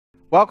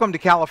Welcome to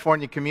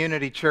California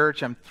Community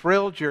Church. I'm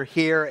thrilled you're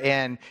here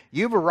and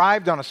you've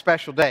arrived on a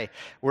special day.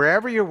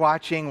 Wherever you're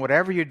watching,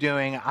 whatever you're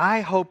doing,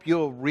 I hope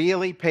you'll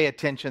really pay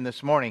attention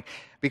this morning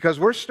because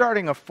we're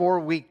starting a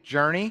 4-week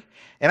journey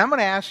and I'm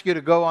going to ask you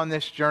to go on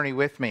this journey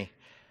with me.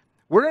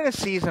 We're in a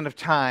season of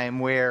time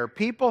where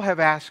people have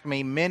asked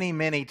me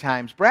many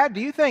times, Brad,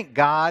 do you think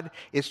God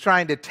is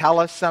trying to tell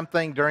us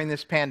something during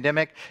this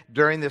pandemic,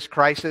 during this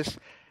crisis?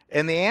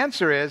 And the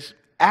answer is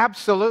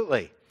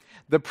absolutely.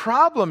 The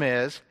problem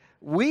is,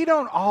 we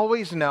don't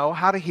always know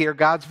how to hear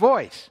God's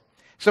voice.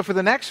 So for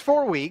the next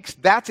 4 weeks,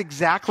 that's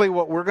exactly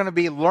what we're going to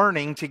be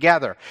learning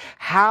together.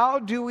 How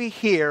do we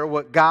hear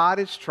what God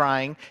is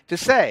trying to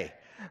say?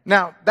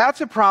 Now,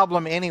 that's a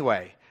problem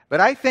anyway.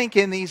 But I think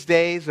in these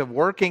days of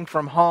working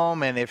from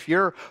home, and if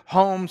you're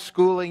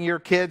homeschooling your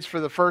kids for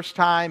the first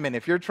time, and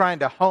if you're trying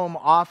to home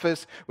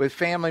office with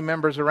family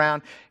members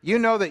around, you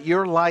know that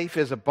your life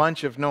is a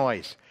bunch of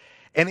noise.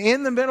 And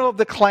in the middle of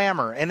the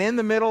clamor, and in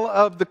the middle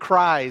of the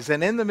cries,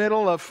 and in the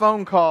middle of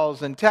phone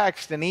calls and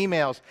text and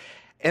emails,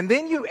 and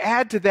then you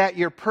add to that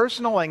your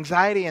personal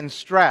anxiety and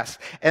stress,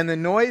 and the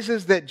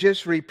noises that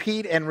just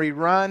repeat and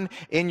rerun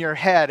in your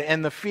head,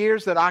 and the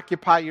fears that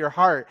occupy your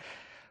heart,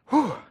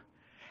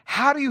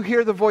 how do you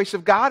hear the voice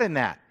of God in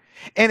that?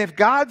 And if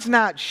God's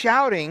not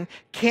shouting,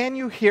 can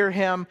you hear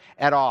Him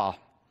at all?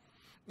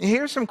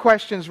 Here's some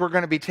questions we're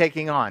going to be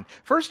taking on.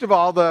 First of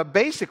all, the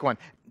basic one.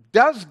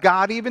 Does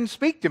God even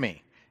speak to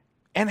me?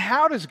 And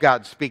how does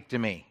God speak to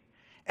me?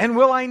 And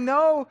will I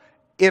know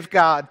if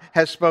God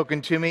has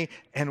spoken to me?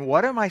 And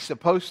what am I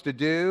supposed to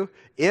do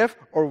if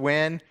or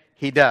when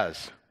He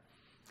does?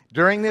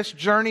 During this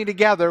journey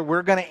together,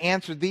 we're going to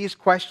answer these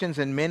questions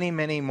and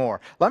many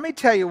more. Let me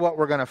tell you what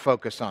we're going to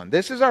focus on.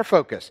 This is our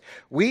focus.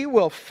 We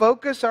will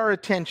focus our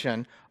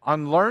attention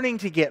on learning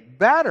to get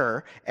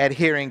better at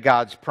hearing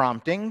God's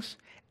promptings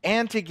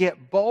and to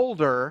get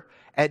bolder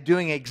at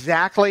doing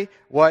exactly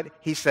what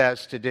He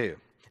says to do.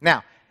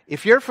 Now,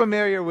 if you're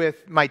familiar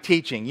with my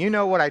teaching, you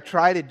know what I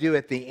try to do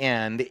at the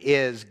end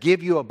is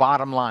give you a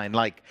bottom line,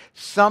 like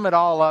sum it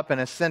all up in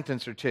a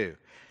sentence or two.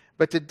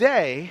 But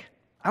today,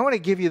 I want to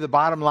give you the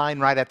bottom line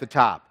right at the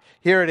top.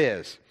 Here it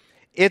is.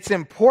 It's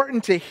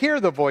important to hear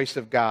the voice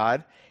of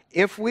God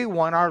if we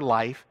want our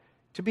life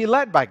to be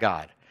led by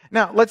God.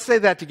 Now, let's say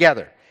that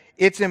together.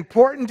 It's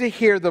important to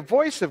hear the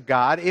voice of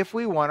God if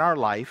we want our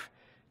life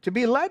to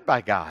be led by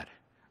God.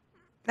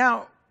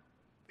 Now,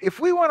 if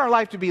we want our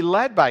life to be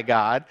led by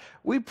God,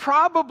 we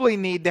probably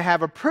need to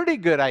have a pretty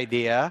good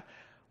idea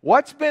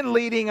what's been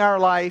leading our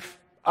life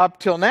up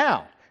till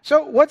now.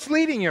 So what's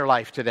leading your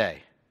life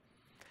today?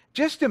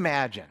 Just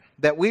imagine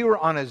that we were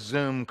on a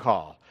Zoom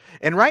call.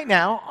 And right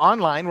now,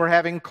 online, we're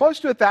having close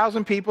to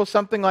 1,000 people,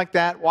 something like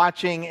that,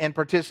 watching and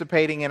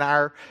participating in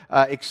our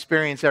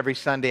experience every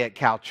Sunday at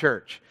Cal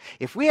Church.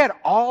 If we had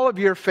all of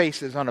your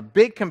faces on a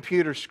big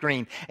computer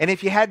screen, and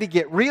if you had to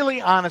get really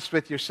honest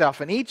with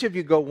yourself, and each of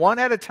you go one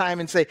at a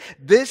time and say,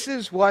 this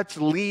is what's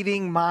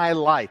leading my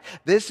life.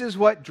 This is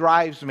what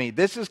drives me.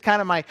 This is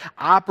kind of my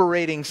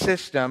operating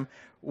system.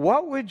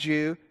 What would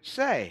you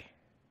say?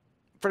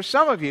 For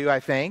some of you, I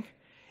think,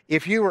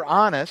 if you were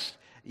honest,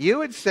 you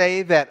would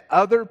say that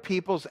other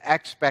people's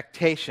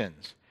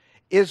expectations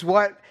is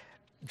what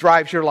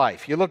drives your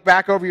life. You look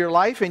back over your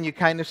life and you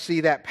kind of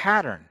see that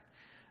pattern.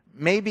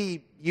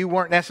 Maybe you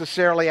weren't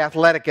necessarily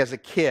athletic as a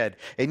kid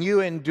and you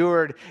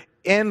endured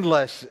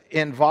endless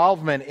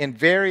involvement in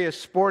various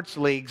sports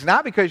leagues,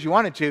 not because you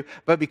wanted to,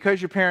 but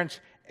because your parents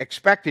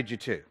expected you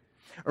to.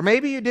 Or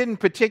maybe you didn't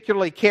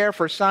particularly care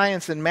for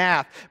science and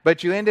math,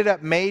 but you ended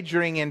up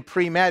majoring in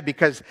pre-med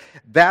because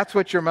that's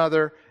what your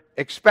mother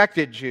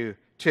expected you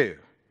to.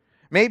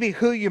 Maybe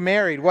who you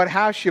married, what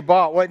house you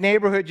bought, what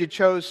neighborhood you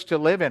chose to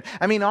live in.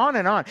 I mean, on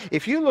and on.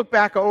 If you look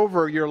back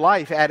over your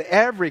life at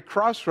every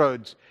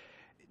crossroads,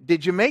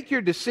 did you make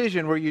your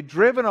decision? Were you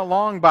driven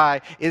along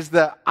by, is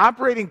the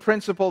operating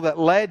principle that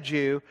led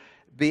you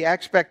the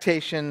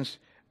expectations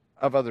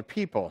of other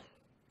people?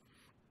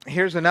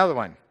 Here's another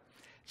one.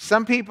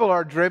 Some people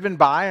are driven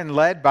by and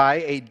led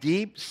by a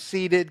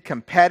deep-seated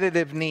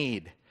competitive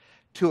need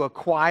to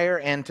acquire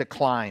and to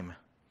climb.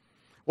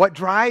 What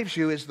drives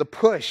you is the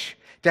push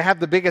to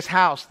have the biggest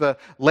house, the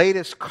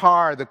latest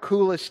car, the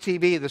coolest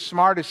TV, the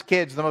smartest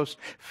kids, the most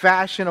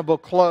fashionable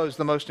clothes,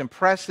 the most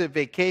impressive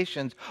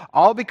vacations,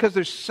 all because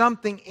there's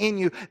something in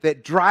you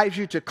that drives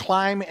you to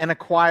climb and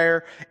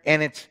acquire,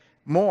 and it's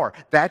more.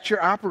 That's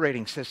your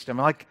operating system.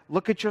 Like,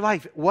 look at your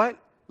life. What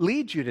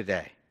leads you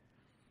today?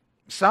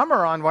 Some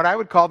are on what I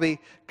would call the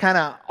kind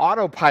of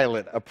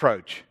autopilot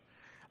approach.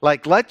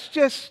 Like, let's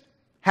just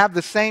have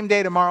the same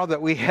day tomorrow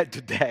that we had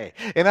today.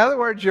 In other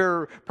words,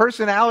 your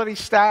personality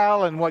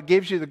style and what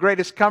gives you the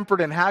greatest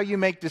comfort and how you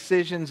make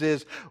decisions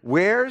is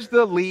where's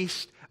the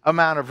least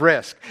amount of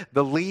risk,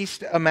 the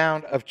least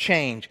amount of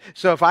change.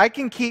 So if I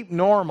can keep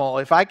normal,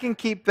 if I can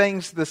keep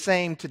things the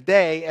same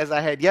today as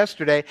I had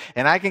yesterday,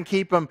 and I can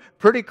keep them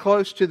pretty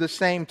close to the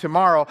same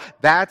tomorrow,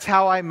 that's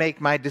how I make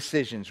my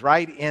decisions,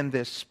 right in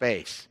this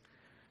space.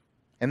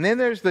 And then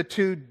there's the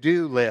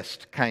to-do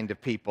list kind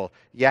of people.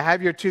 You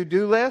have your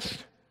to-do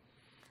list?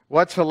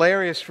 What's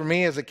hilarious for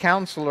me as a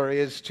counselor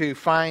is to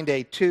find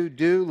a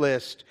to-do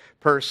list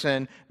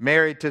person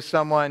married to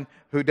someone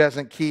who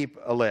doesn't keep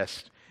a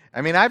list.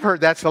 I mean, I've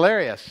heard that's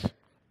hilarious.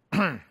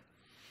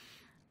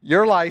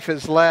 Your life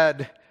is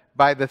led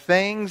by the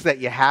things that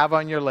you have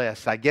on your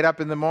list. I get up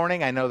in the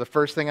morning, I know the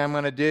first thing I'm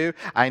going to do.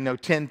 I know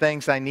 10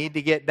 things I need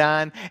to get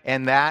done,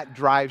 and that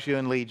drives you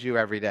and leads you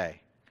every day.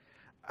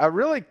 A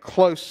really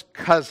close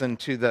cousin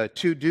to the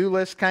to-do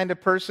list kind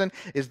of person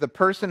is the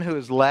person who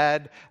is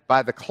led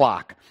by the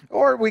clock.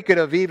 Or we could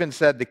have even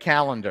said the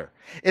calendar.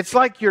 It's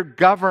like you're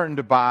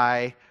governed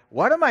by,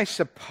 what am I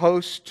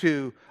supposed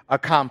to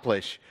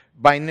accomplish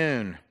by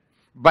noon,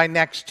 by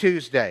next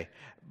Tuesday,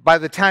 by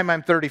the time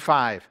I'm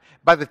 35,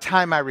 by the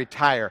time I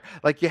retire?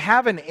 Like you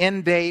have an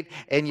end date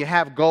and you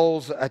have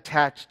goals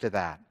attached to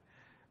that.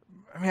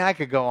 I mean, I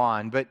could go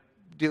on, but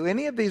do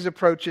any of these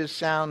approaches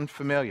sound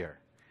familiar?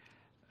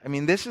 I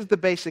mean, this is the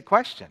basic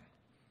question.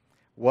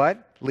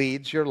 What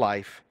leads your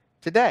life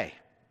today?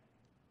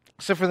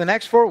 So for the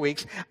next 4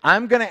 weeks,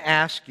 I'm going to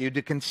ask you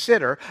to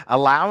consider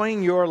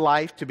allowing your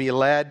life to be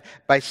led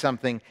by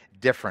something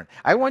different.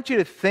 I want you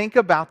to think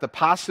about the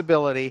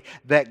possibility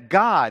that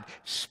God,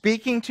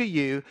 speaking to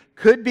you,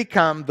 could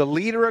become the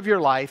leader of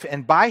your life,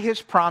 and by His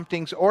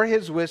promptings or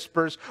His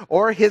whispers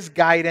or His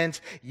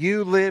guidance,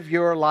 you live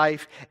your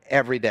life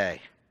every day.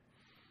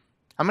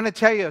 I'm going to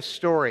tell you a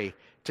story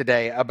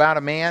today about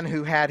a man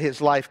who had his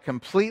life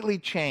completely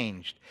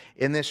changed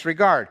in this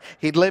regard.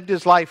 He'd lived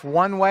his life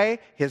one way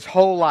his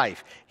whole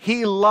life.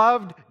 He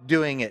loved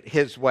doing it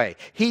his way.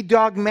 He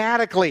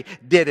dogmatically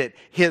did it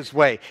his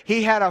way.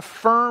 He had a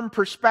firm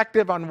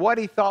perspective on what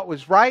he thought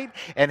was right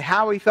and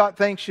how he thought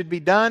things should be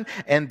done,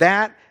 and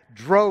that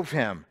drove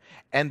him.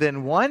 And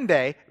then one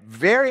day,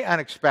 very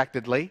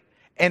unexpectedly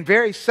and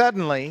very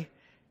suddenly,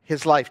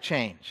 his life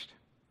changed.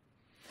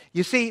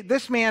 You see,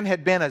 this man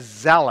had been a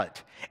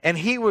zealot, and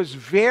he was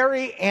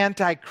very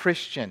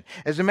anti-Christian.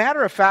 As a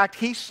matter of fact,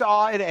 he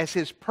saw it as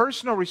his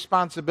personal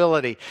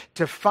responsibility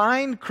to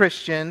find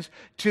Christians,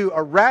 to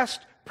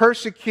arrest,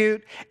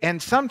 persecute,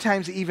 and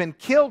sometimes even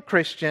kill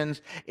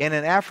Christians in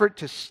an effort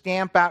to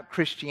stamp out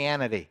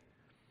Christianity.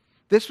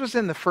 This was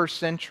in the first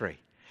century.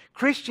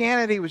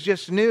 Christianity was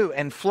just new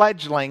and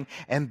fledgling,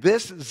 and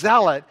this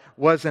zealot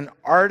was an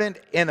ardent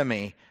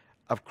enemy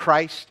of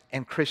Christ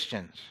and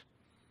Christians.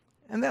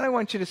 And then I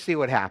want you to see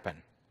what happened.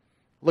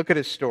 Look at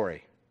his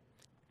story.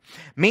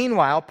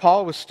 Meanwhile,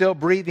 Paul was still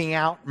breathing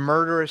out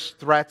murderous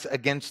threats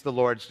against the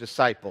Lord's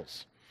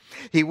disciples.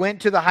 He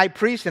went to the high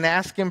priest and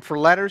asked him for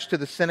letters to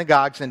the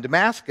synagogues in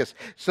Damascus,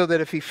 so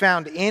that if he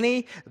found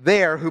any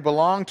there who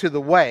belonged to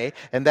the way,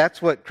 and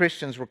that's what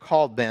Christians were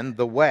called then,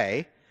 the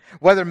way,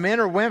 whether men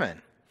or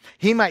women,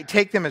 he might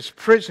take them as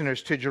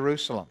prisoners to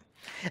Jerusalem.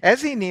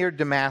 As he neared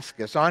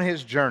Damascus on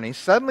his journey,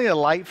 suddenly a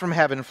light from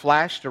heaven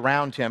flashed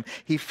around him.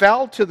 He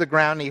fell to the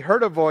ground, and he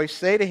heard a voice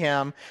say to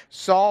him,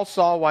 "Saul,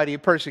 Saul, why do you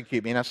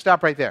persecute me?" Now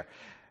stop right there.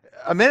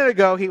 A minute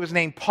ago, he was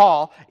named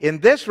Paul. In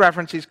this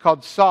reference, he's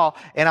called Saul,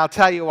 and I'll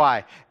tell you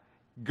why.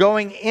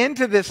 Going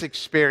into this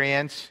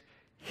experience,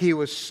 he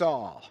was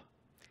Saul.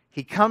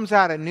 He comes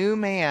out a new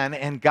man,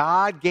 and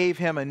God gave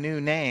him a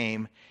new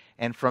name,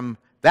 and from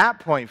that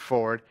point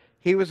forward,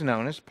 he was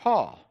known as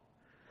Paul.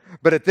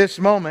 But at this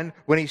moment,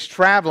 when he's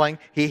traveling,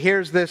 he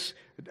hears this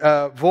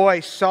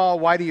voice, "Saul,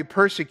 why do you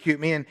persecute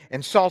me?"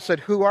 And Saul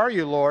said, "Who are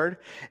you, Lord?"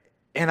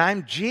 "And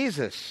I'm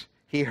Jesus,"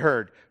 he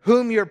heard,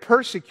 "whom you're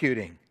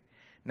persecuting.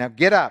 Now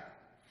get up,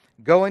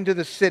 go into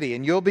the city,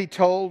 and you'll be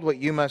told what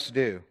you must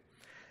do."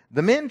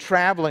 The men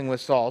traveling with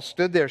Saul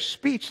stood there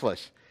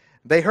speechless.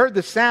 They heard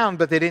the sound,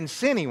 but they didn't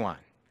see anyone.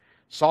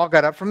 Saul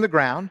got up from the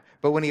ground,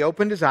 but when he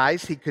opened his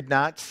eyes, he could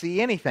not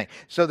see anything.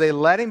 So they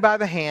led him by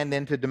the hand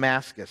into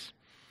Damascus.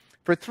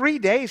 For 3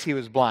 days he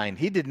was blind.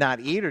 He did not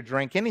eat or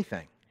drink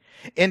anything.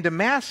 In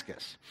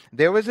Damascus,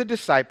 there was a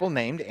disciple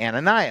named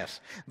Ananias.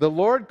 The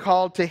Lord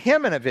called to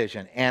him in a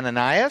vision,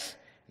 "Ananias?"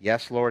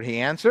 "Yes, Lord," he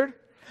answered.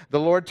 The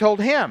Lord told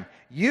him,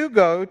 "You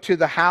go to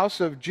the house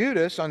of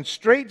Judas on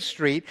Straight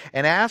Street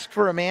and ask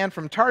for a man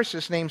from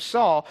Tarsus named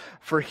Saul,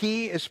 for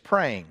he is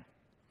praying."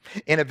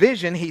 In a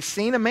vision, he's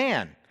seen a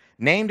man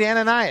named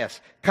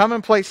Ananias come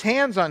and place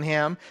hands on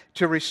him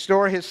to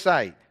restore his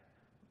sight.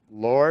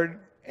 "Lord,"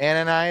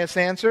 Ananias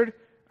answered,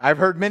 "I've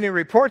heard many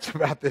reports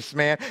about this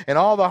man and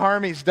all the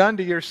harm he's done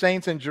to your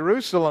saints in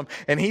Jerusalem,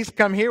 and he's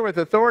come here with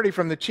authority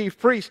from the chief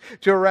priests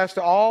to arrest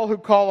all who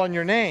call on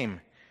your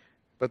name."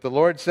 But the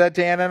Lord said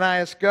to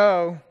Ananias,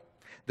 "Go.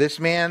 This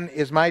man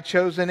is my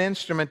chosen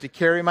instrument to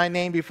carry my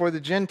name before the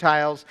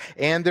Gentiles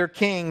and their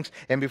kings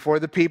and before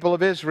the people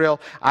of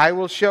Israel. I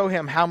will show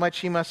him how much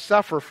he must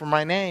suffer for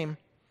my name."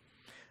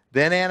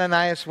 Then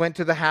Ananias went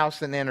to the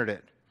house and entered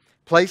it.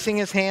 Placing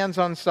his hands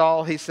on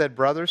Saul, he said,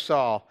 "Brother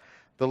Saul,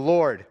 the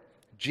Lord,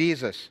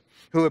 Jesus,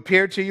 who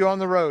appeared to you on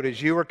the road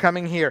as you were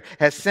coming here,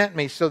 has sent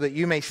me so that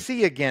you may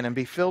see again and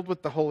be filled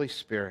with the Holy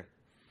Spirit."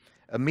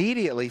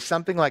 Immediately,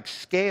 something like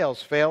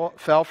scales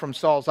fell from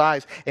Saul's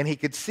eyes, and he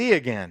could see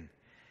again.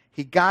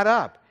 He got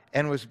up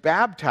and was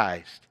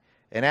baptized,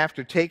 and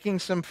after taking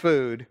some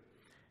food,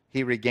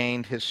 he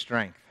regained his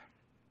strength.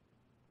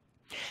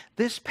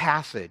 this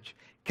passage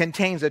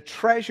contains a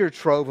treasure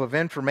trove of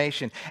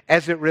information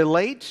as it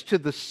relates to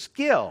the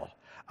skill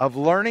of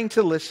learning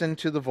to listen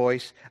to the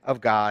voice of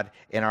God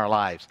in our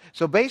lives.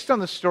 So based on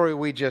the story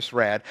we just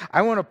read,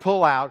 I want to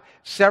pull out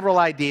several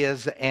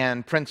ideas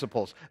and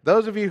principles.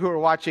 Those of you who are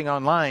watching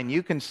online,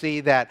 you can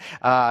see that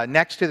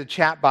next to the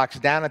chat box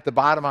down at the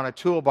bottom on a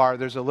toolbar,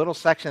 there's a little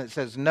section that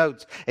says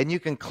notes, and you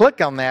can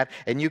click on that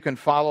and you can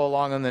follow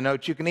along on the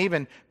notes. You can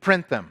even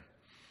print them.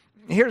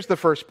 Here's the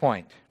first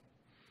point.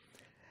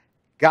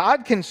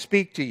 God can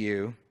speak to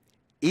you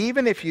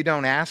even if you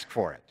don't ask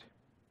for it.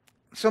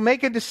 So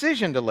make a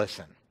decision to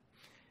listen.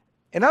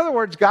 In other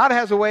words, God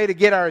has a way to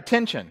get our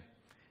attention.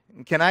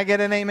 Can I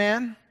get an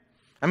amen?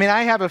 I mean,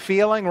 I have a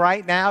feeling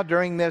right now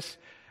during this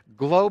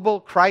global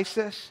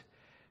crisis,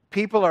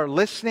 people are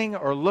listening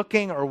or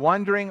looking or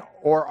wondering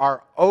or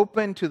are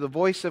open to the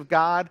voice of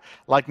God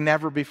like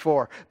never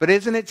before. But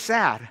isn't it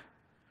sad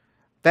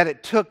that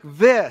it took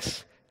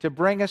this to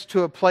bring us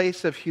to a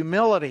place of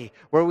humility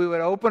where we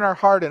would open our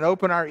heart and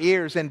open our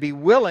ears and be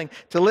willing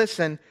to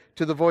listen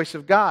to the voice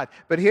of God?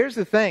 But here's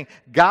the thing.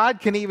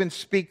 God can even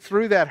speak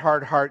through that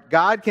hard heart.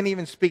 God can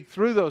even speak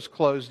through those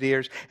closed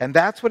ears. And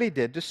that's what he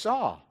did to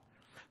Saul.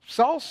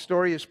 Saul's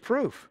story is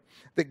proof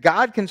that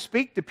God can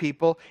speak to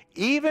people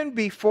even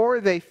before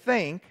they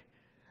think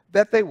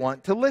that they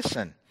want to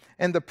listen.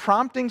 And the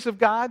promptings of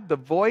God, the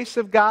voice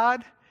of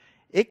God,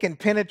 it can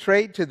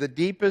penetrate to the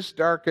deepest,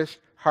 darkest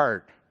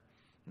heart.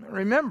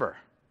 Remember,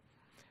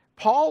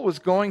 Paul was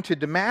going to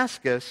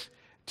Damascus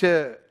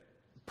to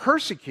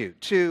persecute,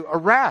 to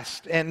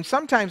arrest, and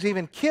sometimes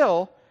even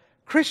kill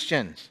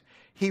Christians.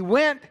 He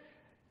went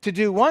to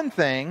do one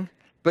thing,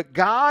 but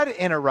God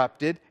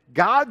interrupted.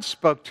 God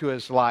spoke to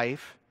his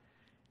life,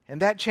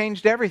 and that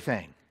changed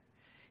everything.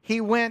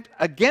 He went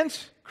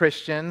against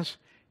Christians.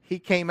 He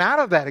came out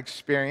of that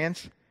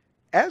experience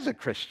as a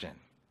Christian.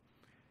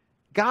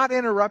 God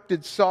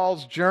interrupted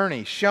Saul's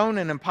journey, shone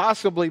an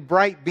impossibly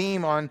bright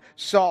beam on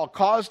Saul,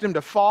 caused him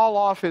to fall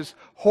off his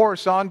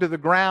horse onto the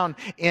ground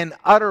in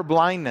utter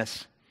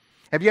blindness.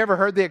 Have you ever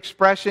heard the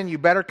expression, you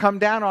better come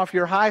down off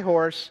your high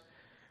horse?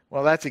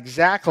 Well, that's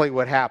exactly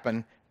what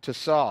happened to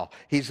Saul.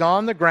 He's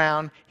on the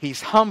ground,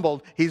 he's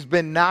humbled, he's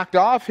been knocked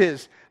off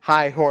his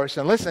high horse,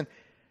 and listen,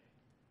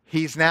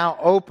 he's now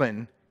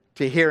open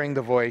to hearing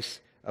the voice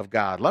of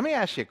God. Let me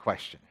ask you a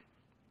question.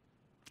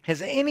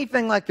 Has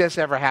anything like this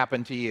ever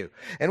happened to you?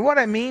 And what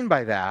I mean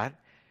by that,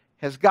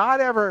 has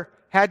God ever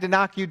had to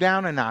knock you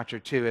down a notch or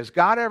two? Has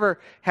God ever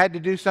had to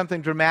do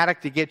something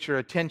dramatic to get your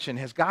attention?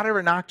 Has God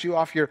ever knocked you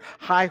off your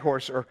high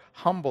horse or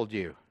humbled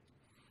you?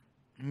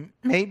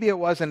 Maybe it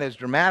wasn't as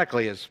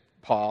dramatically as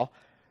Paul,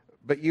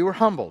 but you were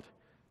humbled.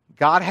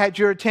 God had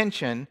your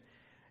attention,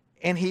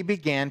 and he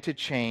began to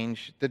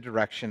change the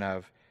direction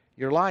of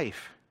your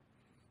life.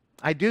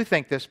 I do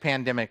think this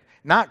pandemic,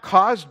 not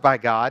caused by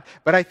God,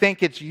 but I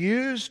think it's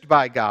used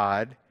by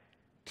God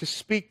to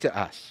speak to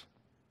us.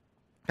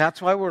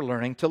 That's why we're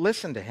learning to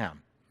listen to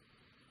him.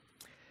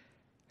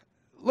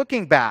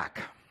 Looking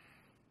back,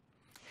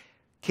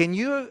 can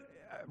you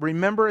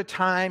remember a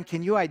time,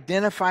 can you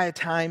identify a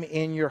time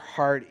in your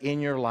heart,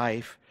 in your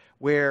life,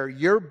 where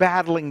you're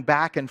battling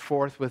back and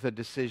forth with a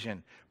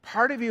decision?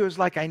 Part of you is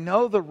like, I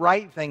know the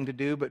right thing to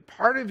do, but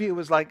part of you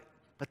was like,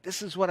 but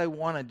this is what I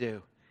want to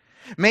do.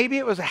 Maybe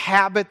it was a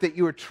habit that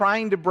you were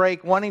trying to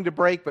break, wanting to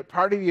break, but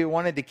part of you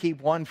wanted to keep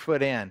one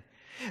foot in.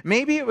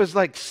 Maybe it was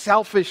like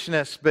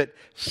selfishness, but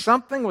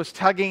something was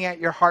tugging at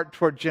your heart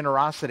toward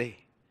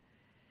generosity.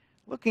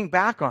 Looking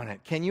back on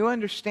it, can you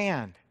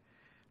understand?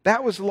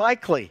 That was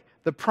likely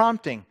the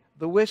prompting,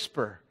 the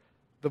whisper,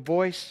 the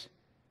voice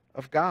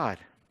of God.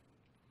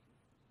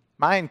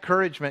 My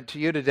encouragement to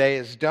you today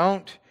is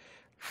don't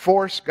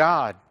force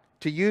God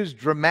to use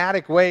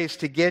dramatic ways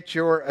to get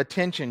your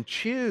attention.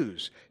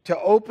 Choose to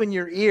open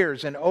your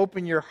ears and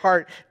open your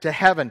heart to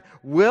heaven.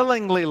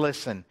 Willingly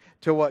listen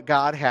to what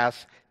God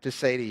has to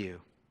say to you.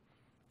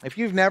 If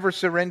you've never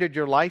surrendered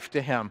your life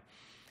to him,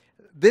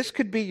 this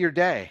could be your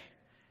day.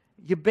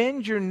 You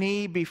bend your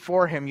knee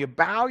before him. You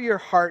bow your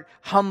heart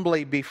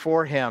humbly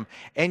before him.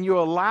 And you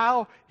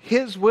allow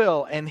his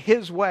will and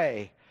his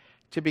way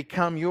to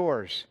become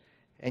yours.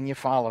 And you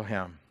follow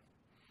him.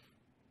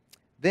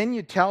 Then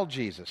you tell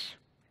Jesus,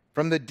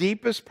 from the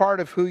deepest part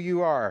of who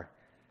you are,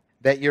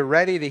 that you're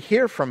ready to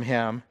hear from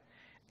him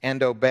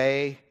and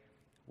obey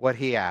what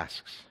he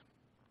asks.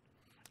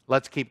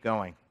 Let's keep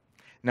going.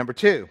 Number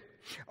 2,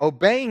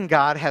 obeying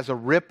God has a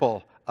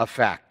ripple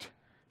effect.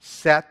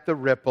 Set the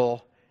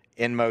ripple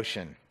in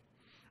motion.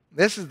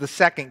 This is the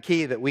second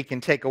key that we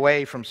can take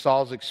away from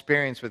Saul's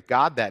experience with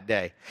God that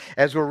day.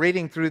 As we're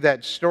reading through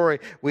that story,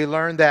 we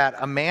learn that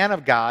a man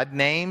of God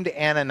named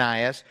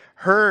Ananias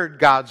heard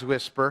God's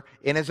whisper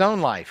in his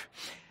own life.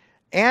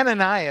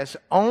 Ananias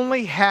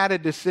only had a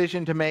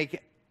decision to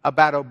make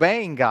about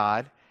obeying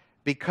God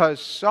because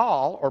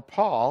Saul, or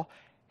Paul,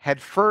 had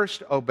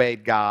first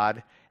obeyed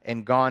God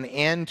and gone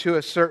into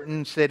a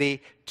certain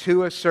city,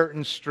 to a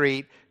certain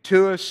street,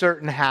 to a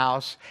certain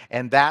house,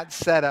 and that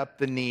set up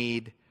the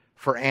need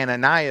for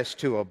Ananias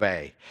to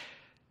obey.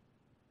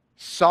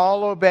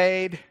 Saul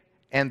obeyed,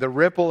 And the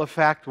ripple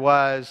effect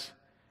was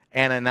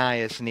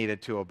Ananias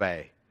needed to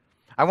obey.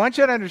 I want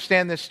you to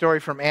understand this story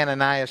from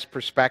Ananias'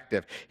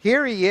 perspective.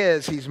 Here he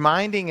is, he's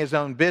minding his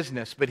own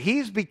business, but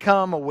he's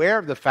become aware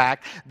of the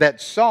fact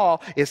that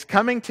Saul is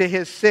coming to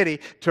his city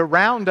to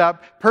round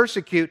up,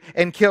 persecute,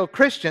 and kill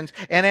Christians.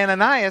 And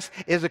Ananias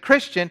is a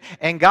Christian,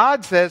 and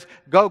God says,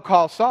 go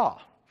call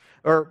Saul,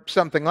 or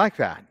something like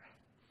that.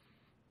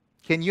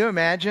 Can you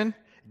imagine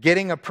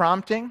getting a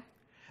prompting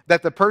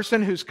that the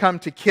person who's come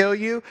to kill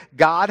you,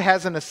 God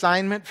has an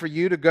assignment for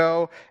you to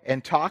go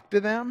and talk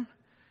to them?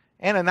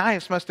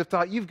 Ananias must have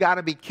thought, you've got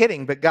to be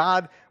kidding, but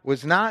God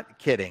was not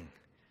kidding.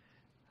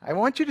 I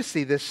want you to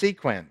see this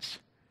sequence.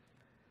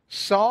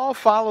 Saul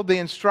followed the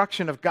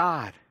instruction of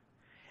God,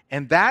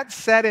 and that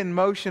set in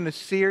motion a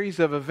series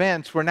of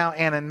events where now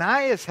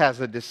Ananias has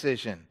a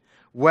decision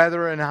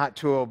whether or not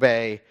to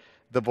obey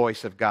the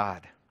voice of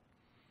God.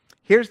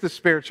 Here's the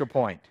spiritual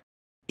point.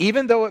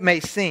 Even though it may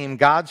seem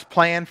God's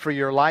plan for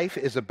your life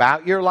is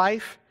about your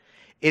life,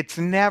 it's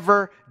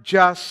never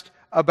just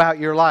about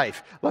your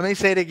life. Let me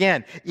say it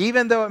again.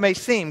 Even though it may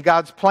seem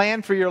God's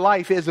plan for your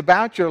life is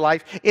about your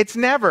life, it's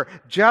never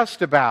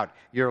just about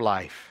your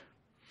life.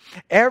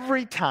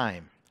 Every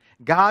time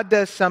God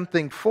does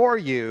something for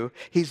you,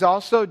 He's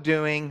also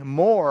doing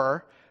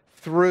more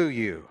through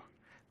you.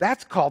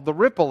 That's called the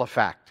ripple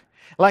effect.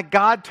 Like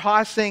God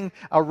tossing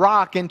a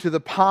rock into the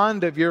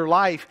pond of your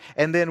life,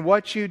 and then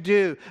what you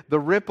do, the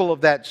ripple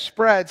of that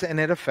spreads and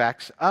it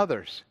affects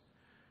others.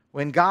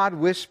 When God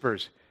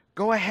whispers,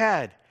 go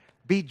ahead,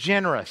 be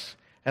generous.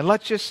 And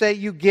let's just say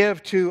you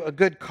give to a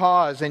good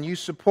cause and you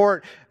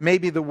support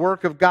maybe the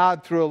work of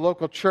God through a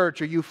local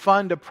church, or you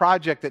fund a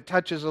project that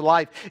touches a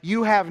life.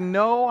 You have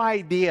no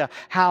idea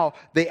how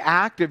the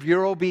act of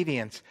your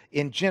obedience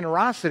in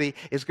generosity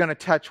is going to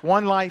touch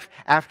one life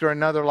after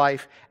another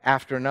life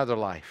after another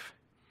life.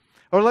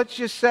 Or let's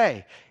just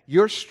say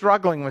you're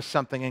struggling with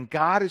something and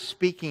God is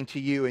speaking to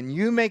you and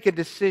you make a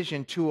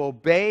decision to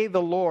obey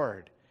the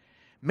Lord.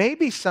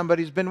 Maybe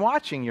somebody's been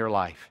watching your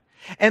life,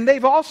 and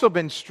they've also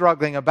been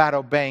struggling about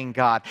obeying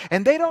God.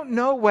 And they don't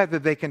know whether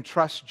they can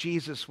trust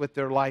Jesus with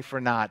their life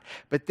or not.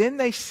 But then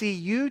they see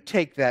you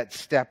take that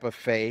step of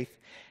faith,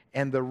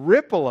 and the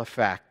ripple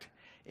effect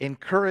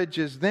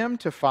encourages them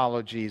to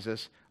follow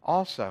Jesus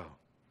also.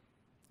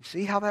 You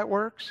see how that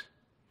works?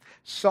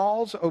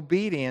 Saul's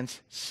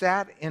obedience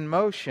set in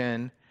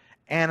motion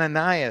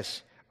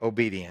Ananias'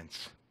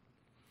 obedience.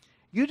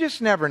 You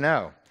just never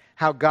know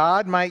how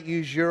God might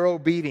use your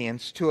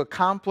obedience to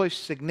accomplish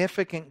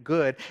significant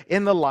good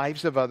in the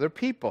lives of other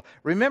people.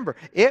 Remember,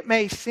 it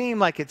may seem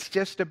like it's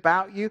just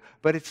about you,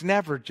 but it's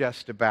never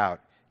just about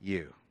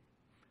you.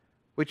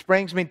 Which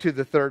brings me to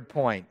the third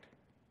point.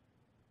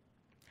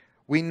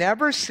 We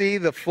never see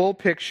the full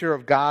picture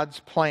of God's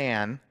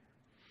plan,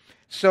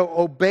 so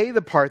obey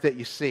the part that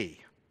you see.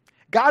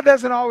 God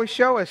doesn't always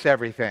show us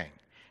everything,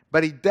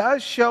 but He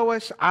does show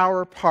us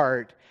our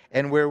part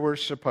and where we're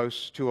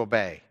supposed to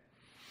obey.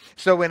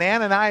 So when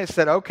Ananias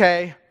said,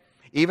 okay,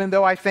 even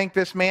though I think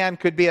this man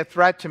could be a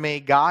threat to me,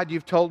 God,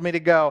 you've told me to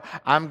go,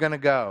 I'm going to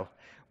go.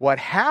 What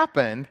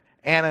happened,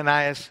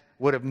 Ananias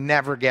would have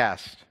never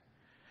guessed.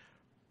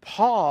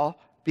 Paul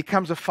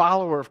becomes a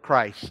follower of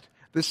Christ.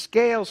 The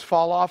scales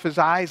fall off his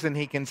eyes and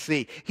he can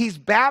see. He's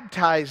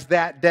baptized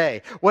that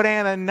day. What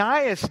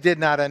Ananias did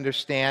not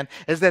understand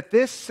is that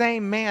this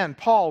same man,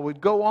 Paul, would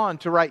go on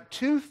to write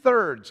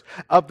 2/3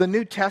 of the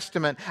New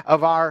Testament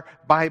of our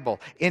Bible.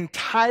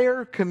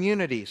 Entire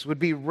communities would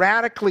be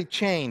radically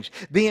changed.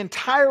 The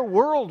entire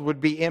world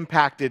would be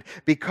impacted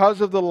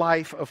because of the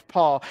life of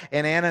Paul.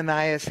 And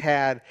Ananias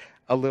had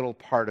a little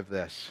part of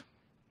this.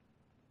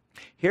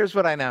 Here's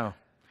what I know.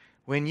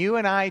 When you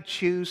and I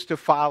choose to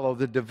follow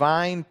the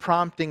divine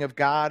prompting of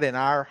God in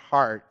our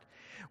heart,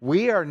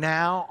 we are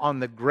now on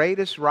the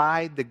greatest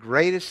ride, the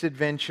greatest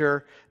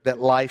adventure that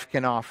life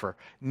can offer.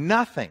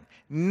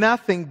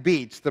 Nothing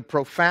beats the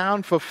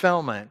profound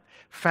fulfillment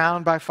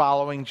found by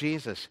following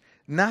Jesus.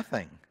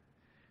 Nothing.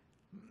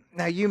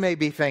 Now you may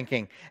be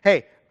thinking,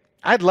 hey,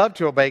 I'd love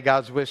to obey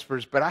God's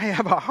whispers, but I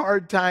have a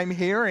hard time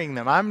hearing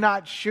them. I'm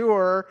not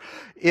sure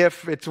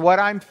if it's what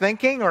I'm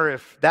thinking or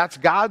if that's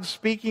God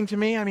speaking to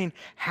me. I mean,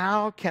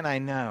 how can I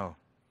know?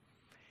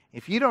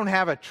 If you don't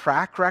have a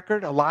track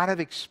record, a lot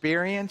of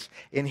experience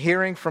in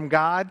hearing from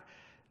God,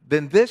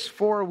 then this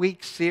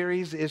 4-week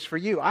series is for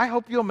you. I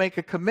hope you'll make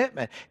a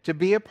commitment to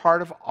be a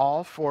part of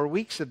all 4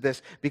 weeks of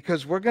this,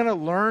 because we're going to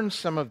learn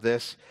some of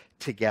this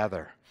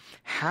together.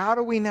 How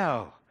do we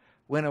know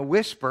when a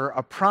whisper,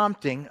 a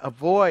prompting, a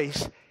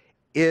voice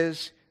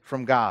is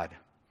from God?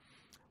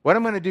 What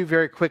I'm going to do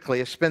very quickly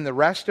is spend the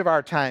rest of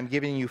our time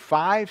giving you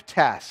 5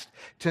 tests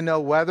to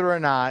know whether or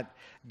not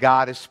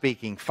God is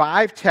speaking.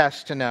 5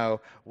 tests to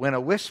know when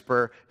a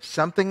whisper,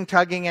 something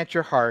tugging at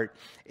your heart,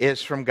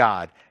 is from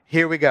God.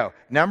 Here we go.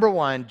 Number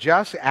 1,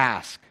 just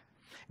ask.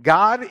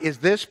 God, is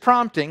this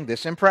prompting,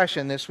 this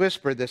impression, this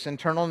whisper, this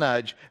internal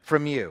nudge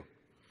from you?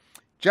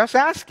 Just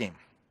ask Him.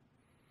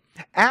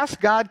 Ask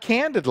God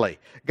candidly.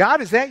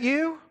 God, is that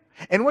you?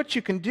 And what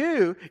you can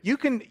do, you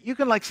can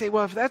like say,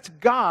 well, if that's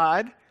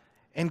God,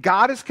 and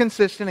God is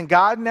consistent and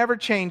God never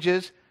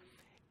changes,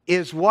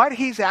 is what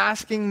He's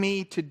asking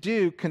me to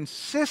do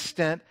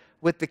consistent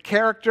with the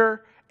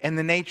character and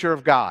the nature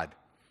of God?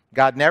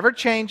 God never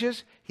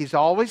changes. He's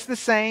always the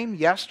same,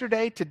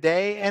 yesterday,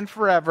 today, and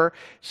forever.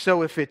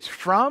 So if it's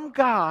from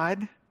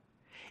God,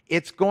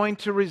 it's going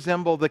to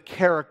resemble the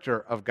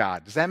character of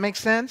God. Does that make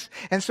sense?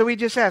 And so we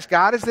just ask,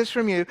 God, is this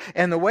from you?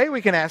 And the way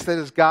we can ask that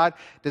is, God,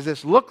 does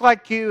this look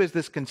like you? Is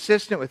this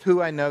consistent with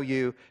who I know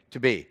you to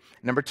be?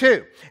 Number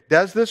two,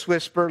 does this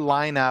whisper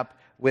line up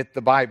with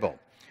the Bible?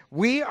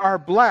 We are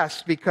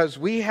blessed because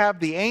we have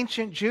the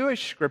ancient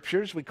Jewish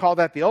scriptures. We call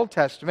that the Old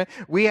Testament.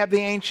 We have the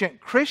ancient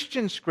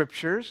Christian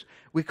scriptures.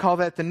 We call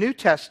that the New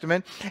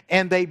Testament.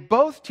 And they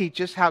both teach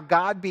us how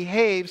God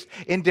behaves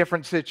in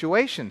different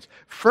situations.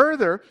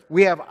 Further,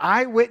 we have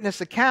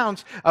eyewitness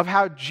accounts of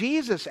how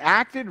Jesus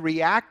acted,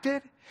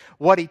 reacted,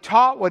 what He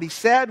taught, what He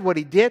said, what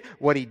He did,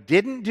 what He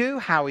didn't do,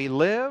 how He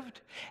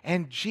lived.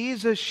 And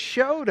Jesus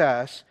showed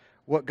us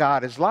what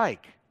God is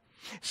like.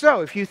 So,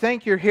 if you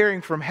think you're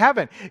hearing from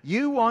heaven,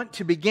 you want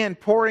to begin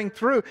pouring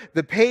through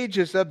the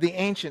pages of the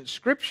ancient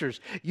scriptures.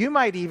 You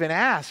might even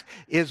ask,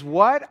 is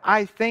what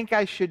I think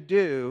I should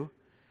do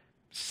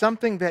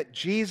something that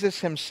Jesus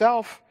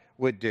Himself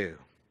would do?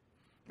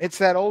 It's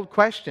that old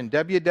question,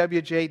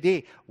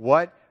 WWJD,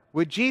 what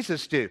would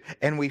Jesus do?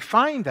 And we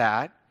find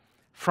that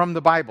from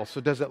the Bible.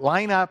 So does it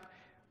line up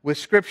with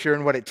Scripture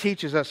and what it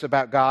teaches us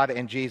about God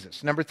and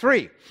Jesus? Number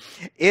three,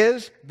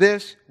 is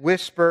this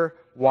whisper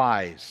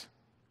wise?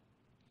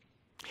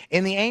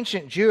 In the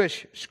ancient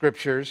Jewish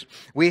scriptures,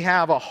 we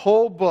have a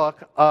whole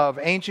book of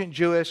ancient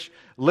Jewish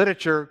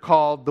literature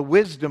called the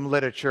wisdom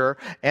literature,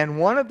 and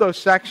one of those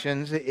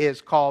sections is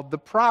called the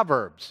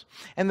Proverbs.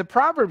 And the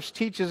Proverbs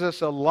teaches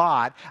us a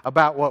lot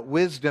about what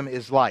wisdom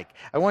is like.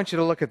 I want you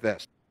to look at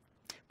this.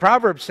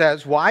 Proverbs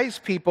says, wise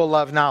people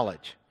love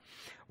knowledge.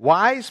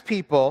 Wise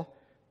people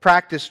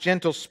practice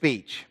gentle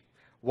speech.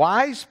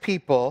 Wise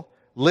people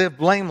live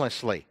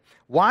blamelessly.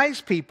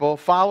 Wise people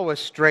follow a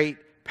straight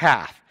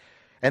path.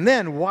 And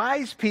then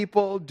wise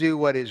people do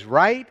what is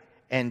right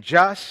and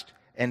just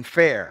and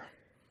fair.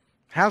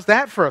 How's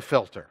that for a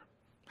filter?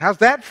 How's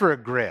that for a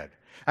grid?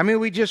 I mean,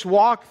 we just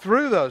walk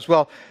through those.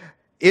 Well,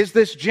 is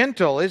this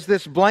gentle? Is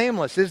this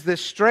blameless? Is this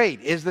straight?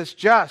 Is this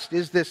just?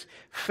 Is this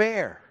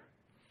fair?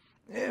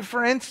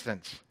 For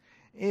instance,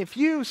 if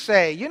you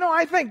say,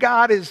 I think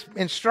God is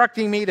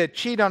instructing me to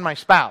cheat on my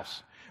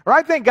spouse, or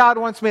I think God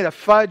wants me to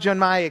fudge on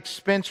my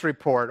expense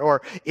report,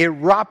 or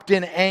erupt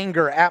in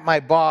anger at my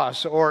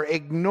boss, or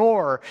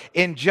ignore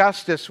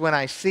injustice when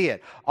I see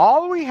it.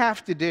 All we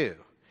have to do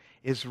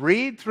is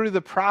read through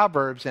the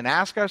Proverbs and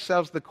ask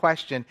ourselves the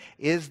question,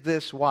 is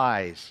this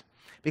wise?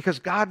 Because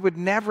God would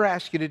never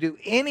ask you to do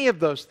any of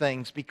those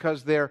things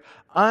because they're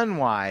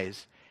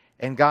unwise,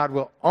 and God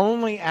will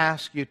only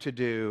ask you to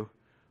do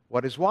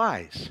what is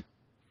wise.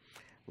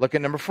 Look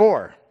at number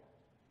 4.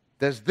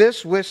 Does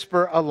this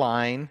whisper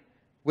align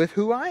with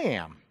who I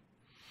am?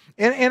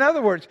 In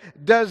other words,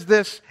 does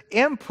this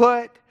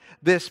input,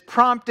 this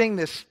prompting,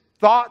 this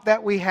thought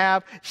that we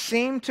have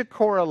seem to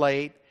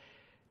correlate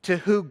to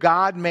who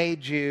God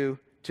made you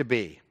to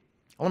be?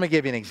 Let me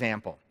give you an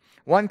example.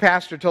 One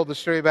pastor told the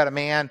story about a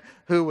man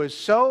who was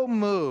so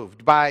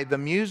moved by the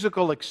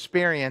musical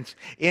experience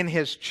in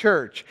his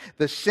church,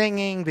 the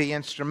singing, the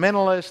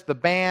instrumentalists, the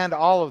band,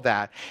 all of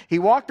that. He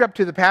walked up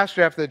to the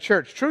pastor after the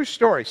church, true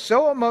story,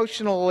 so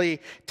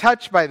emotionally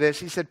touched by this,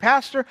 he said,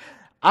 "Pastor,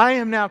 I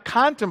am now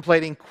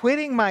contemplating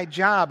quitting my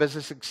job as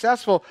a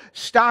successful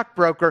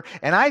stockbroker,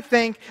 and I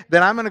think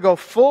that I'm going to go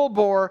full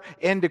bore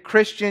into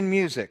Christian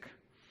music."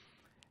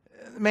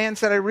 The man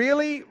said, "I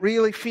really,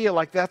 really feel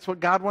like that's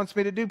what God wants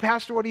me to do.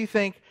 Pastor, what do you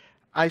think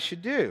I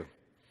should do?"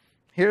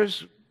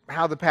 Here's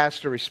how the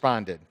pastor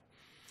responded.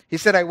 He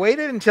said, "I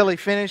waited until he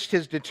finished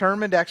his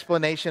determined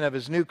explanation of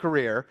his new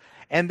career,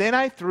 and then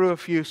I threw a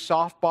few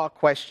softball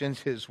questions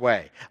his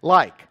way.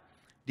 Like,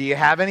 do you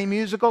have any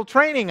musical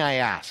training, I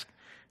asked.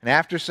 And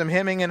after some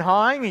hemming and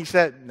hawing, he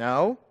said,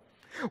 no.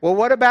 Well,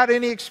 what about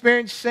any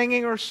experience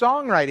singing or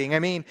songwriting? I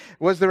mean,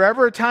 was there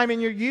ever a time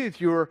in your youth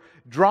you were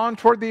drawn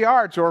toward the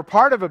arts or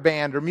part of a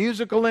band or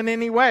musical in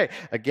any way?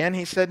 Again,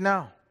 he said,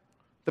 no.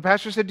 The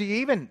pastor said, do you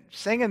even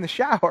sing in the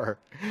shower?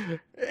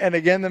 And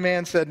again, the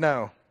man said,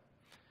 no.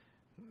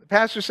 The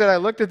pastor said, I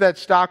looked at that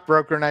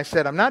stockbroker and I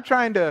said, I'm not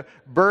trying to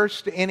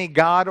burst any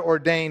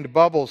God-ordained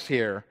bubbles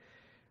here,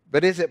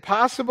 but is it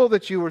possible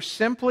that you were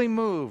simply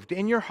moved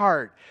in your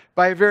heart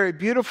by a very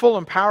beautiful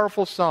and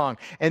powerful song,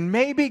 and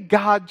maybe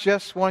God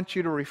just wants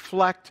you to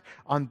reflect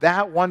on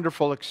that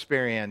wonderful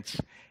experience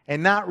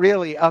and not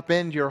really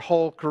upend your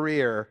whole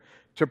career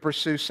to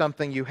pursue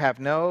something you have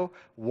no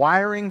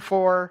wiring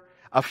for,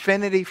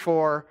 affinity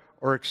for,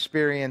 or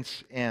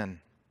experience in?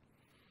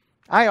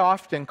 I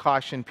often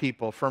caution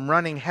people from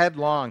running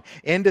headlong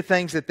into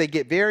things that they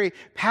get very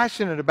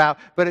passionate about,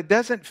 but it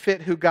doesn't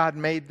fit who God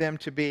made them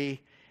to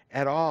be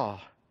at all.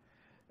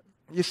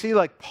 You see,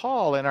 like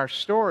Paul in our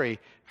story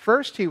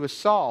First, he was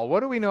Saul. What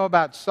do we know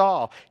about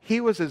Saul?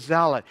 He was a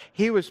zealot.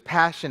 He was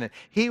passionate.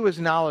 He was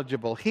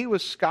knowledgeable. He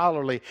was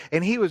scholarly.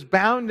 And he was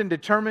bound and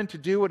determined to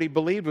do what he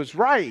believed was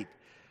right.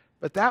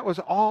 But that was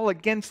all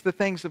against the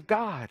things of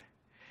God.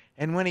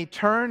 And when he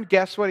turned,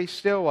 guess what he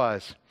still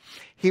was?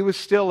 He was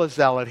still a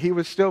zealot. He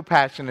was still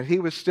passionate. He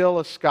was still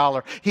a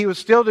scholar. He was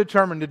still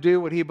determined to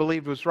do what he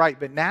believed was right.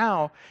 But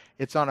now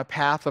it's on a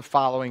path of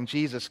following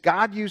Jesus.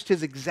 God used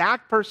his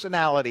exact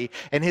personality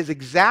and his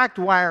exact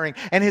wiring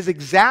and his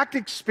exact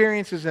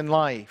experiences in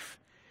life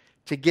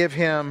to give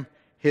him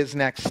his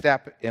next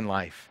step in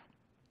life.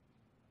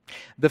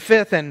 The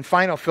fifth and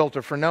final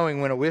filter for knowing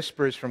when a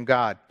whisper is from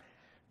God.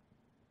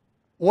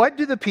 What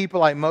do the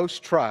people I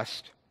most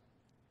trust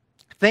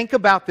think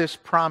about this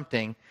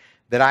prompting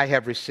that I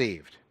have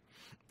received?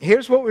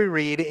 Here's what we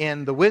read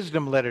in the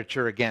wisdom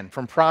literature again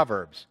from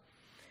Proverbs.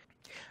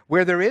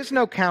 Where there is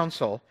no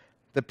counsel,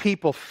 the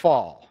people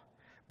fall,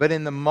 but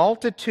in the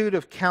multitude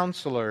of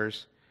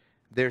counselors,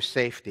 there's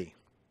safety.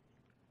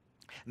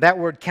 That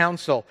word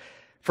counsel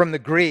from the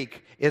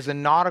Greek is a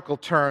nautical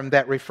term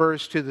that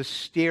refers to the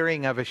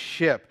steering of a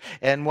ship.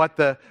 And what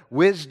the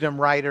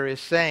wisdom writer is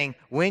saying,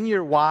 when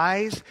you're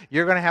wise,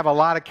 you're going to have a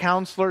lot of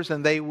counselors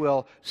and they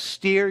will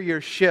steer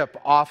your ship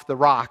off the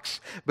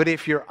rocks. But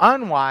if you're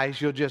unwise,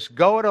 you'll just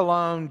go it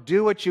alone,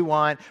 do what you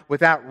want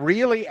without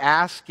really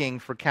asking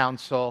for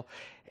counsel,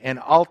 and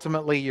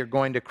ultimately you're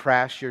going to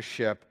crash your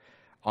ship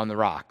on the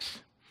rocks.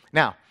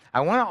 Now,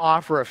 I want to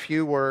offer a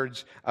few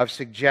words of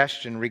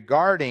suggestion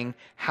regarding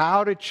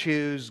how to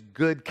choose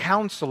good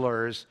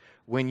counselors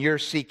when you're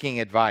seeking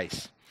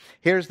advice.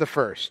 Here's the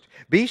first.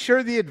 Be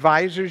sure the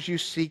advisors you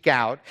seek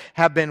out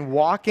have been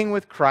walking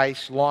with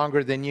Christ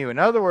longer than you. In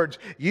other words,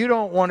 you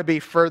don't want to be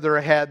further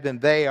ahead than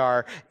they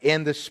are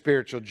in the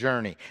spiritual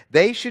journey.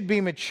 They should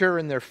be mature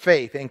in their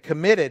faith and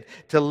committed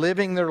to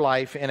living their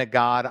life in a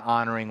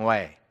God-honoring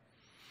way.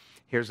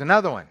 Here's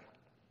another one.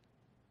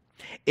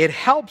 It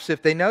helps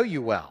if they know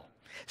you well.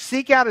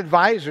 Seek out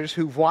advisors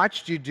who've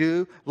watched you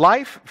do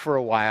life for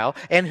a while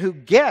and who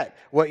get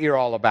what you're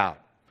all about.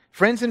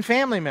 Friends and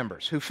family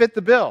members who fit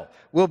the bill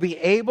will be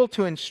able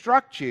to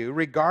instruct you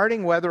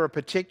regarding whether a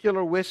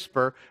particular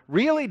whisper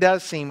really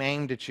does seem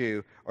aimed at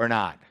you or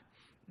not.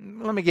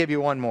 Let me give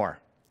you one more.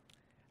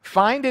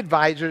 Find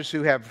advisors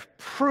who have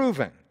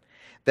proven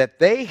that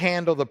they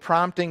handle the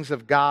promptings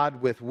of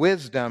God with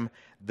wisdom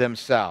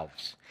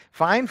themselves.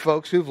 Find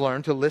folks who've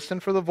learned to listen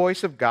for the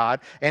voice of God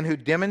and who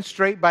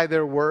demonstrate by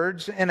their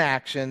words and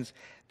actions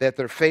that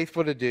they're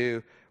faithful to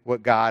do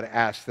what God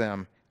asked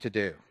them to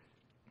do.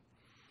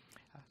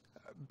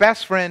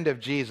 Best friend of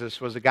Jesus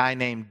was a guy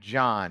named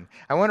John.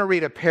 I want to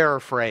read a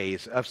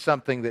paraphrase of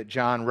something that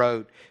John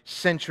wrote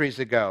centuries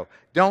ago.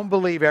 Don't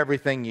believe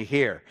everything you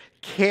hear.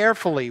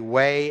 Carefully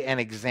weigh and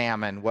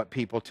examine what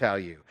people tell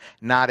you.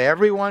 Not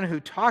everyone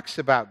who talks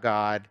about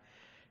God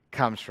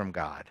comes from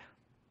God.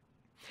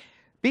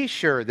 Be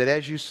sure that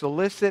as you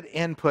solicit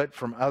input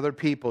from other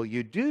people,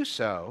 you do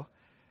so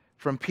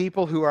from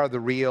people who are the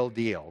real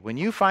deal. When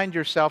you find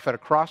yourself at a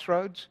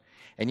crossroads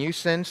and you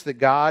sense that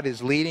God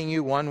is leading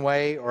you one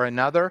way or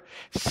another,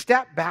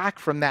 step back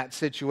from that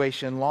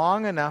situation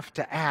long enough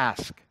to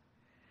ask,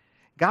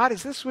 God,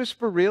 is this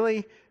whisper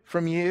really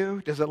from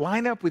you? Does it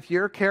line up with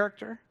your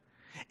character?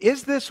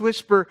 Is this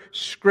whisper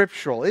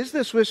scriptural? Is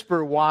this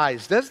whisper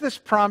wise? Does this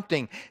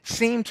prompting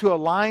seem to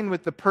align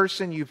with the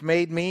person you've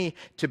made me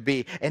to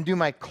be? And do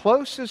my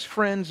closest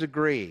friends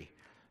agree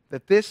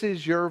that this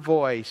is your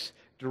voice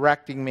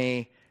directing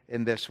me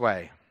in this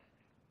way?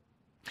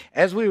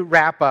 As we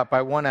wrap up,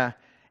 I want to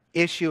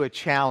issue a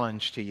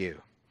challenge to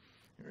you.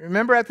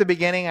 Remember at the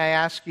beginning I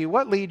asked you,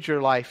 what leads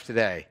your life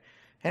today?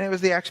 And it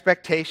was the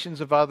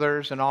expectations of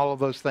others and all of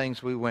those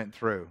things we went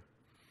through.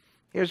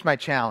 Here's my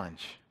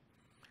challenge.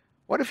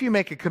 What if you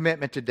make a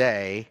commitment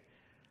today,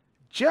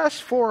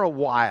 just for a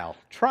while,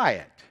 try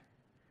it,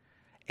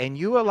 and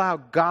you allow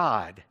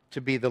God to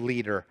be the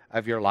leader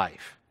of your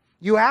life?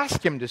 You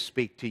ask Him to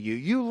speak to you.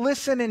 You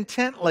listen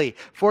intently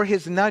for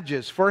His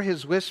nudges, for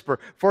His whisper,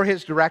 for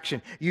His direction.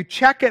 You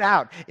check it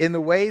out in the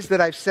ways that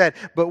I've said.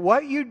 But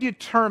what you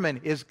determine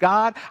is,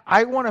 God,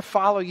 I want to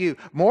follow you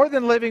more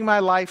than living my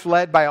life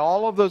led by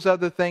all of those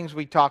other things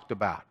we talked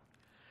about.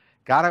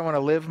 God, I want to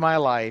live my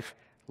life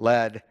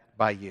led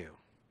by you.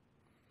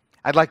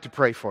 I'd like to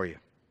pray for you.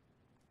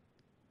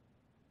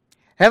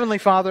 Heavenly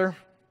Father,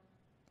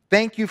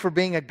 thank you for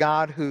being a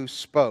God who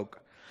spoke,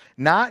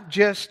 not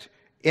just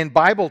in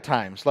Bible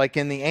times like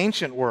in the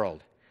ancient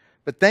world,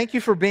 but thank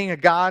you for being a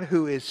God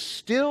who is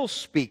still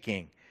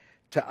speaking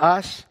to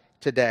us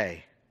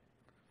today.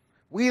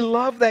 We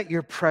love that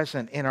you're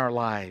present in our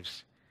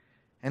lives,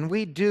 and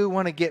we do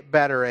want to get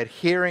better at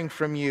hearing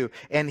from you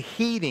and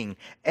heeding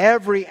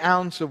every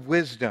ounce of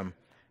wisdom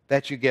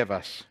that you give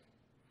us.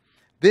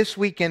 This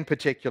week in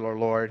particular,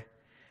 Lord,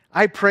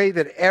 I pray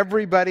that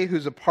everybody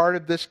who's a part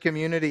of this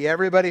community,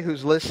 everybody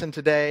who's listened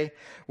today,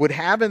 would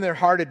have in their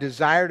heart a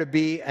desire to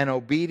be an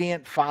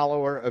obedient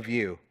follower of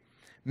you.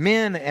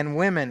 Men and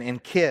women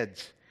and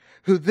kids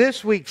who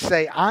this week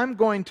say, I'm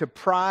going to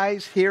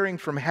prize hearing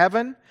from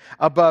heaven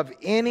above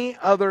any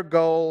other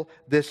goal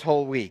this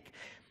whole week.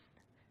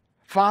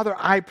 Father,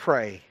 I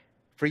pray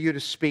for you to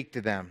speak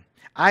to them.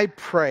 I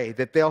pray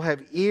that they'll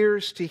have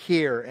ears to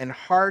hear and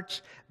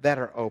hearts that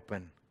are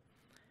open.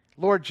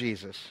 Lord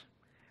Jesus,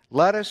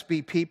 let us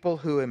be people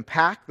who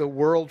impact the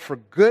world for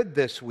good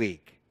this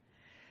week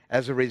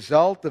as a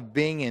result of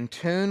being in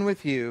tune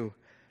with you,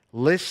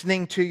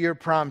 listening to your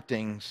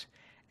promptings,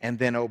 and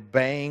then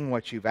obeying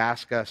what you've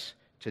asked us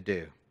to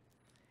do.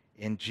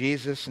 In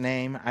Jesus'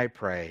 name I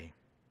pray.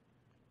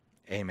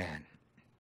 Amen.